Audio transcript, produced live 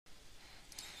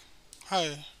Hi,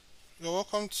 you're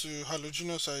welcome to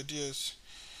Halogenous Ideas.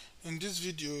 In this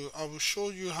video, I will show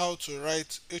you how to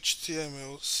write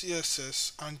HTML,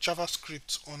 CSS, and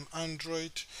JavaScript on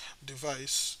Android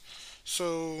device.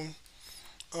 So,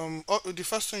 the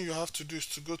first thing you have to do is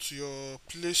to go to your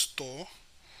Play Store.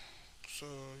 So,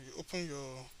 you open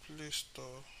your Play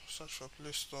Store, search for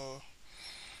Play Store.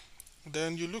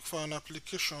 Then you look for an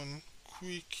application,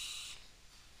 QuickEdit.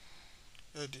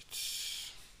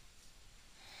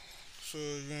 So,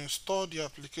 you install the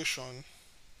application,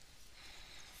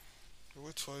 you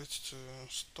wait for it to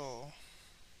install.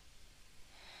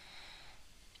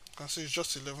 You can see it's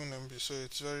just 11 MB, so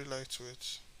it's very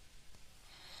lightweight.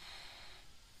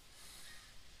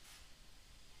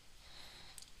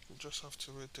 You just have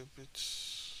to wait a bit.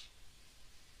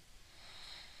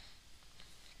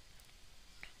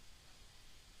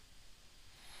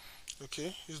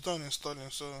 Okay, it's done installing,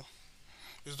 so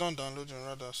it's done downloading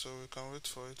rather, so we can wait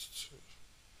for it to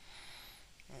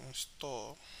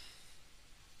install.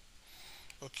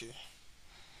 Okay,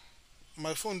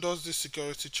 my phone does this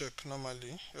security check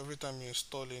normally every time you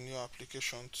install a new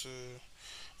application to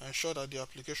ensure that the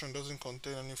application doesn't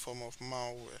contain any form of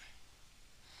malware.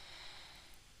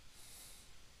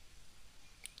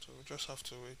 So we just have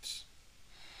to wait.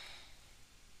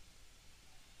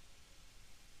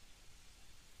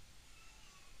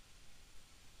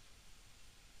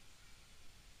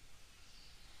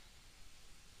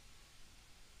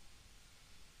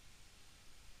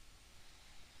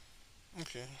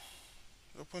 Okay,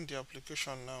 open the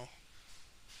application now.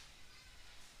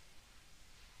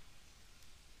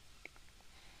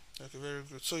 Okay, very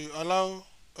good. So you allow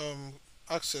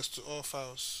access to all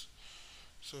files.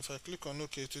 So if I click on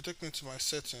OK, it will take me to my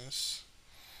settings.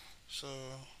 So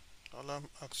allow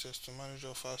access to manage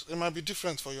your files. It might be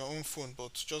different for your own phone,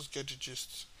 but just get the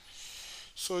gist.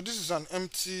 So this is an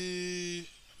empty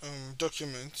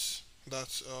document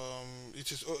that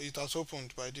it has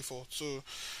opened by default. So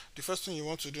the first thing you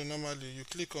want to do normally, you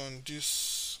click on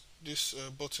this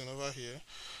button over here,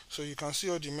 so you can see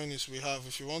all the menus we have.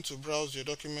 If you want to browse your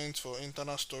document for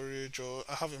internal storage, or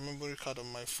I have a memory card on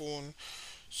my phone.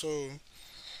 So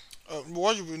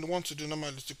what you will want to do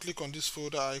normally is to click on this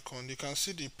folder icon. You can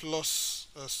see the plus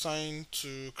sign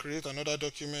to create another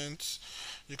document.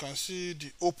 You can see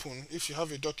the open if you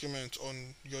have a document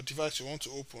on your device you want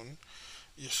to open.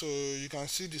 So you can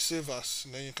see the save as,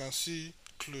 and then you can see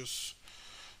close.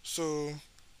 So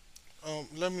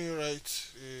let me write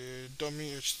a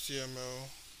dummy HTML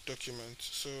document.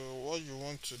 So what you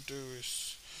want to do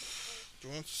is you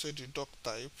want to say the doc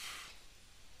type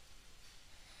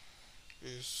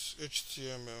is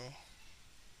HTML.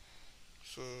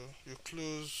 So you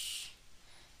close,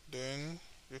 then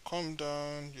you come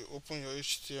down, you open your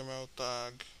HTML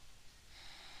tag,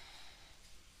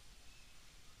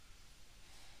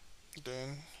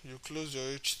 then you close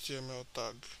your HTML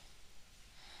tag,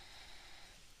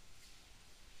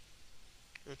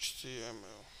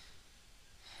 HTML,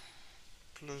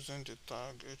 closing the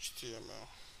tag HTML.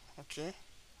 Okay,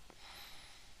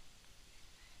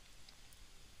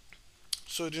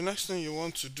 so the next thing you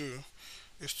want to do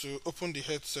is to open the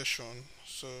head session.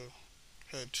 So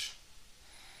head,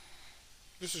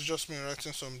 this is just me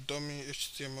writing some dummy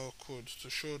HTML code to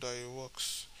show that it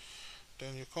works.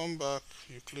 Then you come back,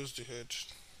 you close the head,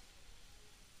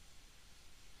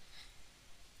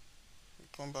 you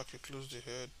come back, you close the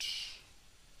head.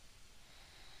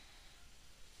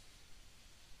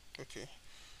 Okay,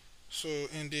 so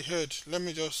in the head, let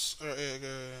me just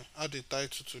add a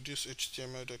title to this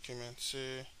HTML document.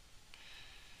 Say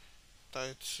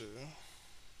title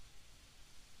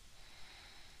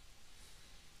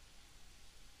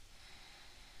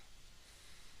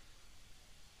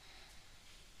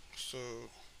so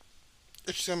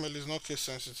HTML is not case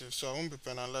sensitive, so I won't be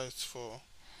penalized for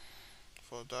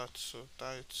that. So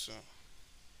title,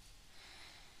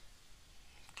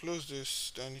 close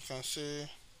this, then you can say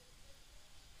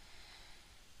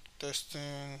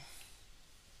testing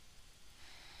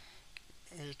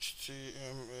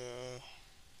HTML,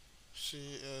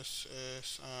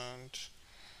 CSS, and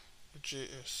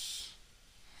JS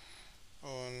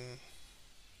on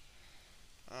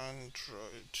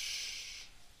Android.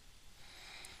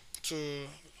 So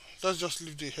let's just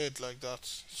leave the head like that.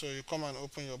 So you come and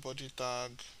open your body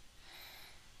tag,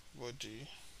 body,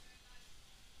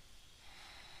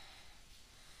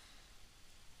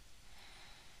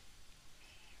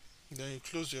 then you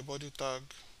close your body tag,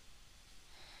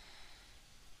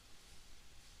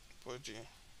 body,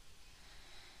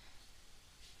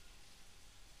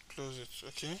 close it.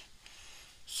 Okay,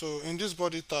 so in this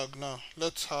body tag now,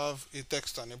 let's have a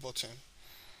text and a button.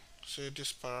 Say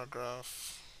this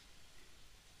paragraph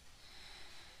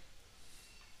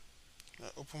I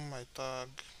open my tag,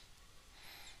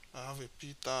 I have a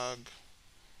p tag,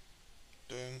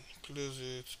 then close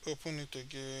it, open it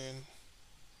again,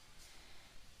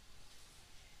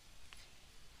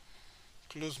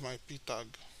 close my p tag.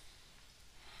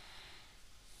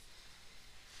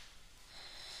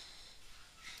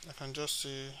 I can just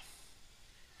say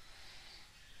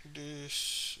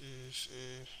this is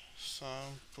a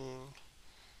sample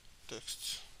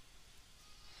text.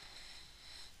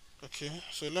 Okay,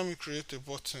 so let me create a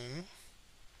button.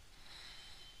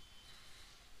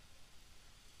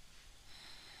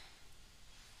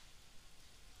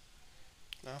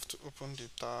 I have to open the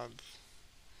tag,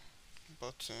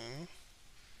 button,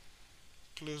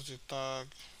 close the tag,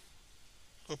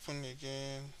 open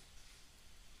again,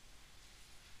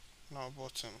 now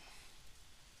button.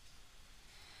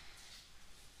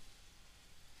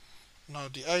 Now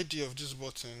the ID of this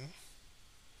button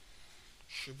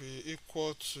should be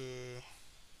equal to,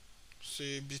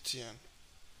 say, btn.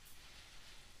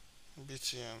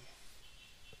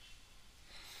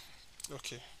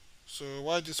 Okay, so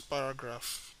why this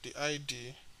paragraph, the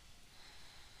ID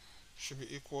should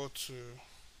be equal to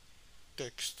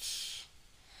text.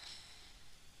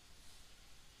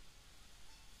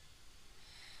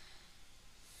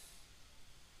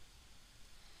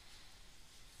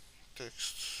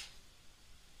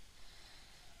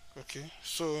 Okay,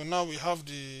 so now we have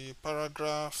the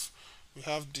paragraph, we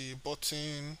have the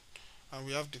button, and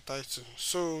we have the title.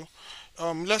 So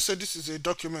let's say this is a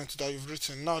document that you've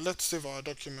written. Now let's save our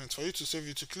document. For you to save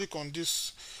it, you click on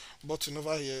this button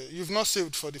over here. You've not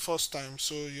saved for the first time,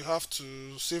 so you have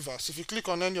to save as. If you click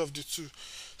on any of the two,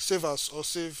 save as or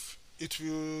save, it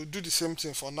will do the same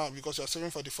thing for now because you're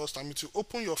saving for the first time. It will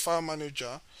open your file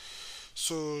manager,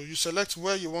 so you select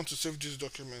where you want to save this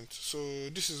document. So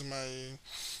this is my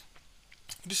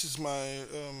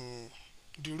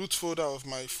the root folder of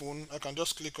my phone. I can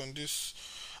just click on this.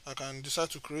 I can decide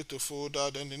to create a folder.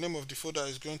 Then the name of the folder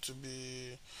is going to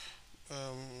be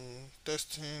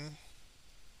testing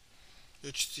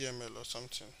HTML or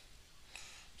something.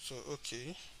 So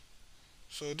okay.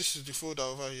 So this is the folder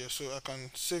over here. So I can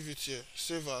save it here.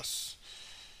 Save as.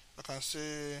 I can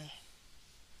say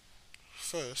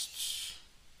first.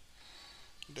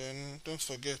 Then don't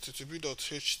forget it will be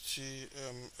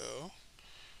 .html.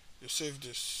 You save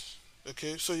this.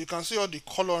 Okay, so you can see all the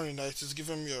coloring that it is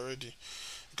giving me already.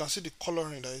 You can see the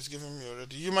coloring that it's giving me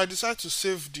already. You might decide to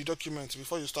save the document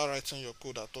before you start writing your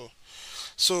code at all.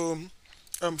 So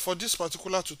for this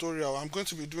particular tutorial, I'm going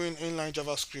to be doing inline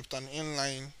JavaScript and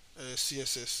inline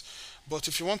CSS. But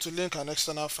if you want to link an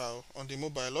external file on the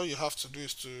mobile, all you have to do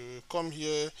is to come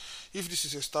here. If this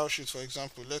is a style sheet, for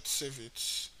example, let's save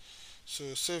it.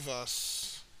 So save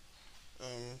as,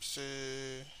 say,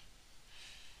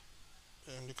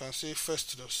 you can say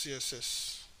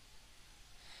first.css.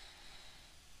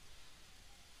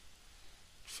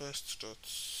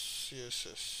 First.css.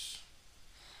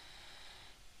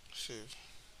 Save.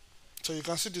 So you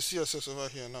can see the CSS over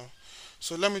here now.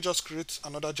 So let me just create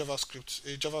another a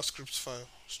JavaScript file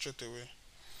straight away.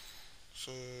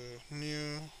 So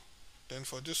new, then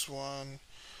for this one,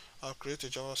 I'll create a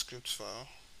JavaScript file.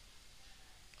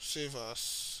 Save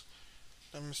as,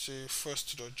 let me say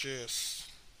first.js.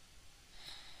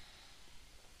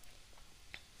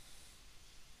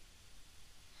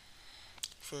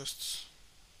 First,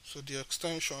 so the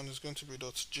extension is going to be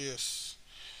 .js.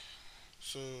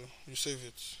 So you save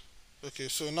it. Okay,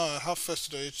 so now I have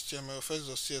first.html,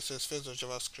 first.css,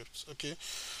 first.javascript. Okay,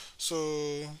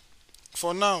 so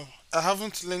for now I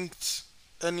haven't linked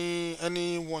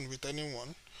anyone with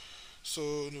anyone.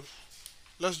 So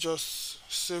let's just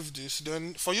save this.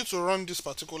 Then for you to run this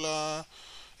particular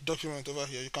document over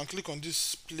here, you can click on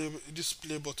this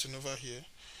play button over here.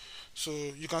 So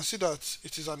you can see that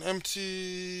it is an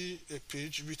empty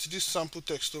page with this sample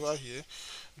text over here.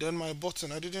 Then my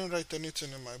button, I didn't write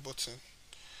anything in my button.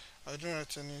 I didn't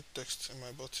write any text in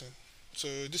my button. So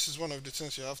this is one of the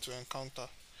things you have to encounter.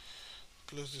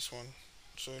 Close this one.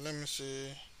 So let me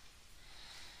say,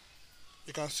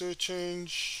 you can say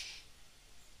change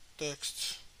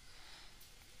text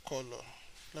color.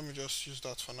 Let me just use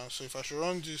that for now. So if I should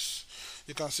run this,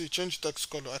 you can see change text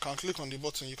color. I can click on the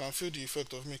button. You can feel the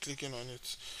effect of me clicking on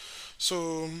it.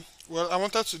 So, well, I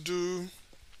wanted to do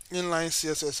inline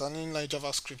CSS and inline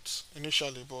JavaScript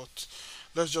initially, but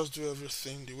let's just do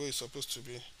everything the way it's supposed to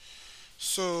be.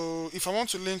 So if I want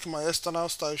to link my external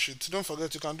style sheet, don't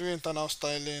forget you can do internal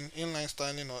styling, inline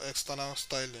styling, or external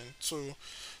styling. So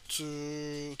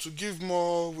to give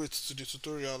more weight to the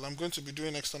tutorial, I'm going to be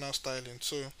doing external styling.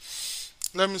 So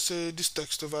let me say this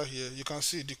text over here, you can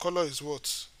see the color is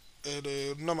what?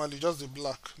 normally just the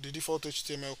black, the default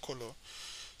HTML color.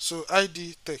 So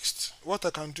ID text, what I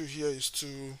can do here is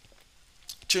to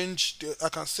change the, I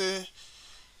can say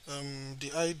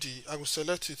the ID, I will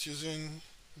select it using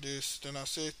this, then I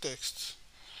say text,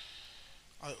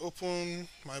 I open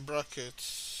my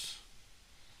brackets,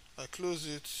 I close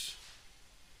it,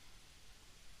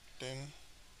 then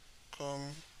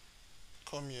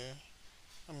come here,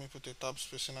 let me put a tab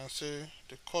spacing and say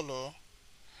the color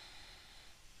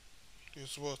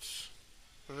is what,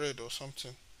 red or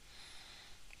something.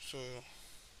 So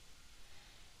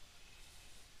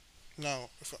now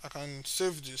if I can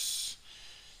save this,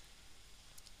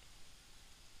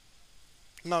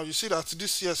 now you see that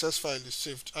this CSS file is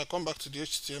saved. I come back to the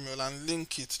HTML and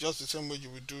link it just the same way you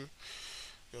would do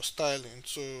your styling.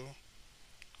 So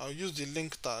I'll use the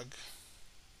link tag,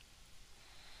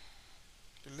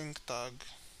 the link tag,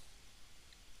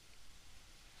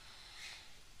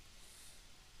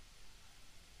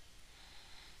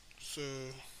 so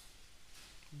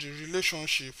the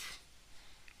relationship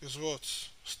is what,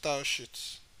 style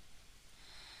sheet,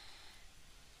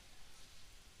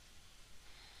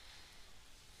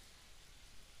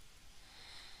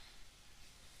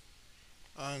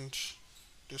 and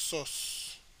the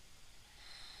source,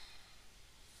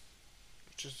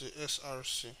 which is the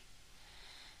src,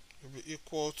 will be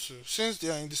equal to, since they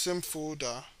are in the same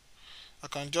folder, I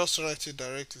can just write it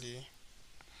directly.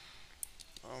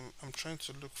 I'm trying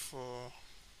to look for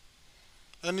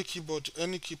any keyboard,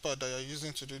 any keypad that you're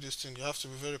using to do this thing. You have to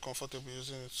be very comfortable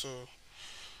using it. So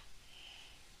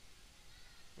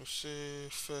we'll say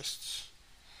first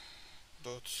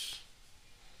dot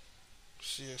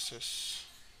css,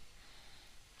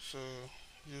 so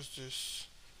use this.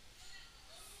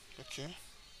 Okay,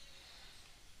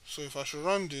 so if I should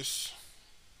run this,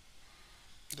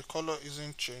 the color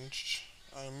isn't changed.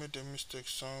 I made a mistake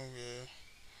somewhere.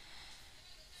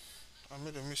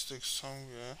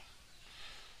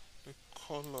 The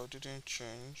color didn't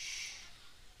change.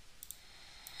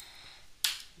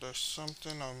 There's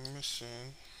something I'm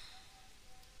missing.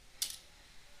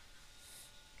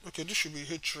 Okay, this should be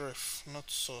href, not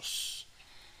source.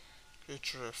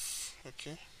 Href,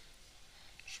 okay,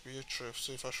 should be href.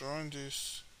 So if I should run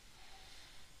this,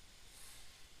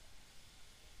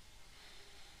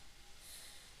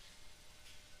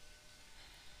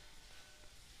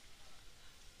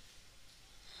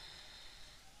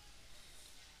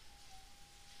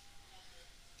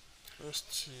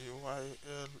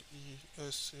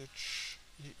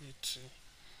 stylesheet,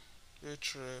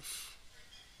 href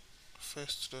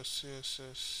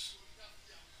first.css.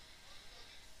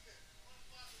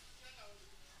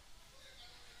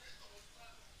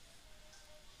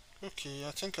 Okay,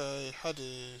 I think I had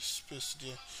a space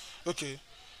there. Okay,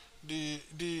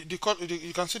 the color,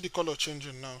 you can see the color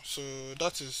changing now. So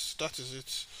that is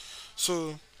it.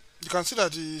 So you can see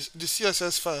that the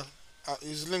CSS file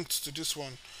is linked to this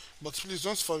one, but please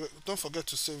don't forget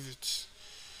to save it.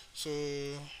 So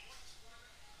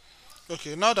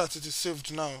okay, now that it is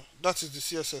saved, now that is the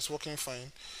CSS working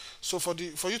fine. So for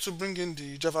you to bring in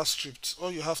the JavaScript,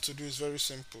 all you have to do is very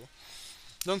simple.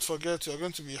 Don't forget you're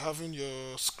going to be having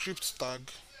your script tag.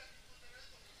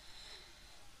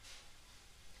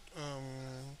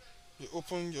 You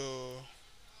open your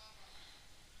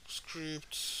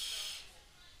script,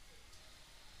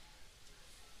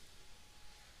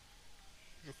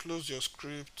 you close your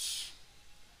script,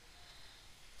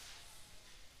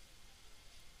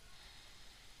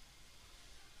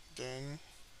 then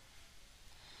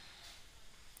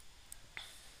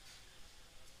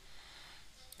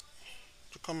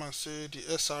to come and say the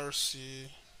src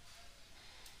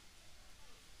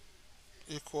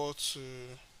equal to,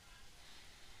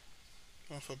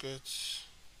 don't forget,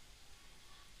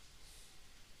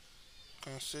 you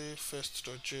can say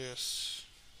first.js.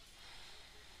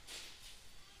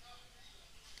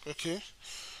 Okay,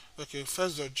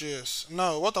 first.js.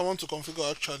 Now what I want to configure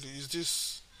actually is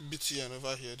this btn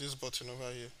over here, this button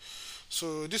over here.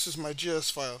 So this is my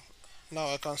js file. Now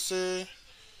I can say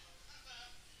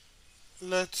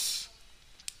let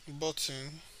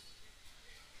button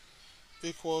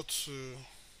equal to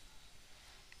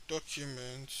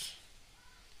document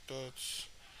dot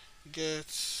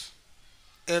get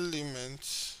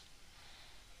element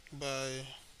by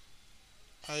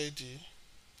id.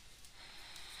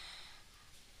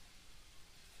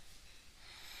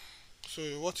 So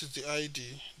what is the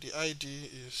id? The id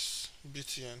is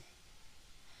btn.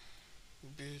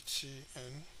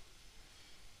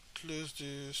 Close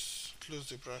this, close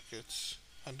the brackets,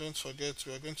 and don't forget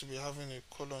we are going to be having a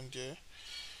colon there.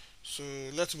 So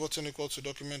let button equal to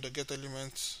document dot get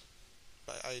element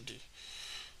by id.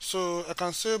 So I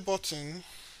can say button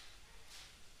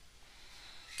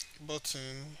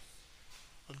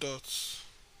dot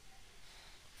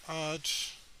add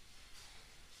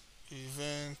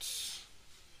event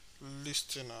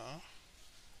listener.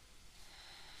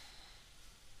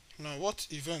 Now what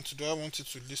event do I want it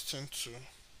to listen to?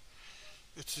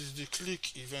 It is the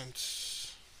click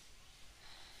event.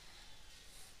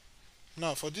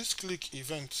 Now for this click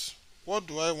event, what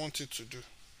do I want it to do?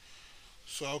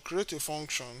 So I'll create a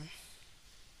function,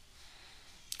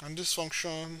 and this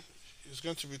function is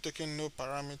going to be taking no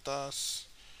parameters.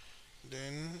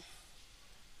 Then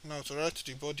now to write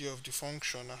the body of the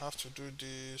function, I have to do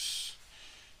this,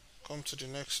 come to the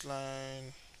next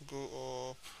line, go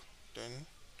up,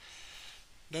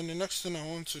 then the next thing I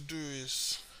want to do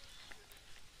is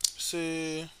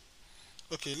say,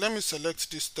 okay, let me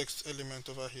select this text element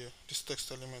over here,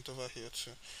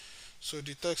 too. So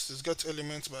the text is get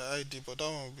elements by ID, but that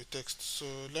one will be text. So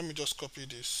let me just copy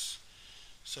this,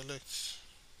 select,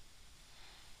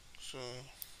 so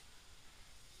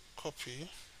copy,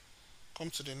 come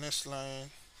to the next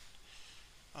line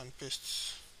and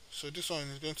paste. So this one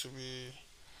is going to be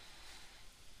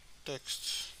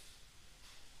text.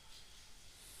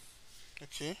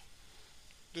 Okay,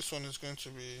 this one is going to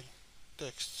be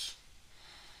text.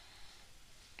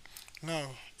 Now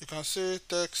you can say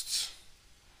text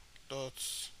dot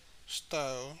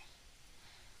style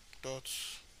dot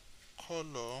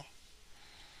color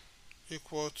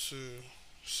equal to,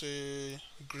 say,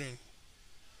 green.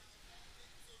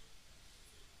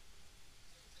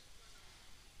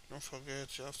 Don't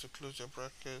forget you have to close your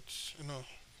brackets,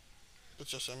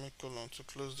 put your semicolon to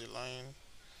close the line,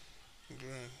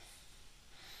 green.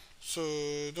 So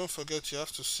don't forget you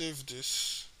have to save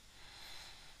this.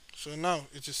 So now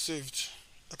it is saved.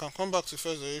 I can come back to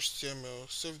first the HTML,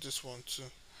 save this one too.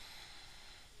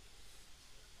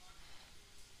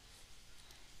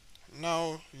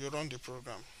 Now you run the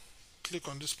program. Click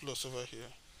on this plus over here.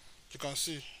 You can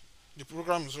see the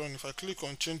program is running. If I click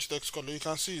on change text color, you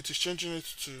can see it is changing it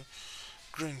to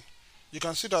green. You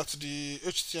can see that the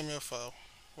HTML file,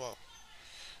 wow,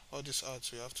 all these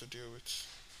ads we have to deal with.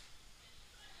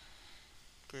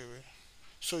 Go away.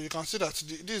 So you can see that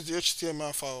this is the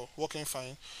HTML file working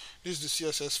fine, this is the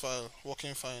CSS file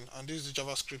working fine, and this is the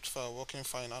JavaScript file working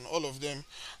fine, and all of them,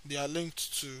 they are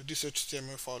linked to this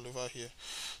HTML file over here.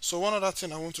 So one other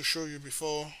thing I want to show you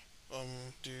before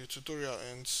the tutorial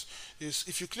ends is,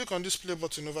 if you click on this play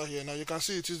button over here, now you can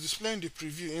see it is displaying the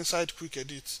preview inside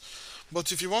QuickEdit.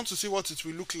 But if you want to see what it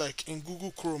will look like in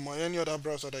Google Chrome or any other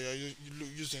browser that you're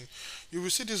using, you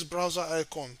will see this browser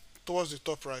icon towards the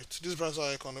top right, this browser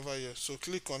icon over here. So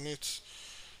click on it.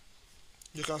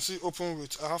 You can see open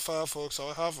with, I have Firefox,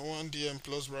 I have 1DM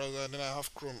plus browser, and then I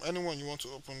have Chrome, anyone you want to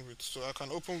open with. So I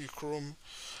can open with Chrome,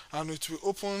 and it will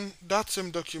open that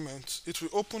same document. It will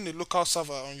open a local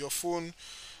server on your phone,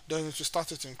 then it will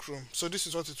start it in Chrome. So this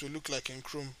is what it will look like in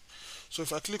Chrome. So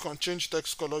if I click on change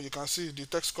text color, you can see the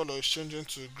text color is changing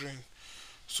to green.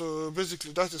 So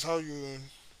basically that is how you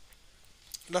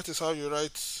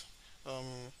write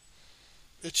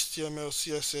HTML,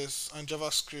 CSS, and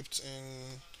JavaScript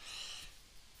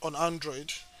on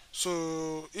Android.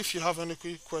 So if you have any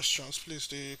quick questions, please,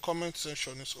 the comment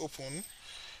section is open.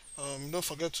 Don't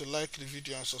forget to like the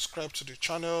video and subscribe to the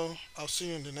channel. I'll see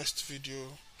you in the next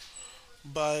video.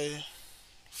 Bye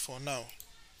for now.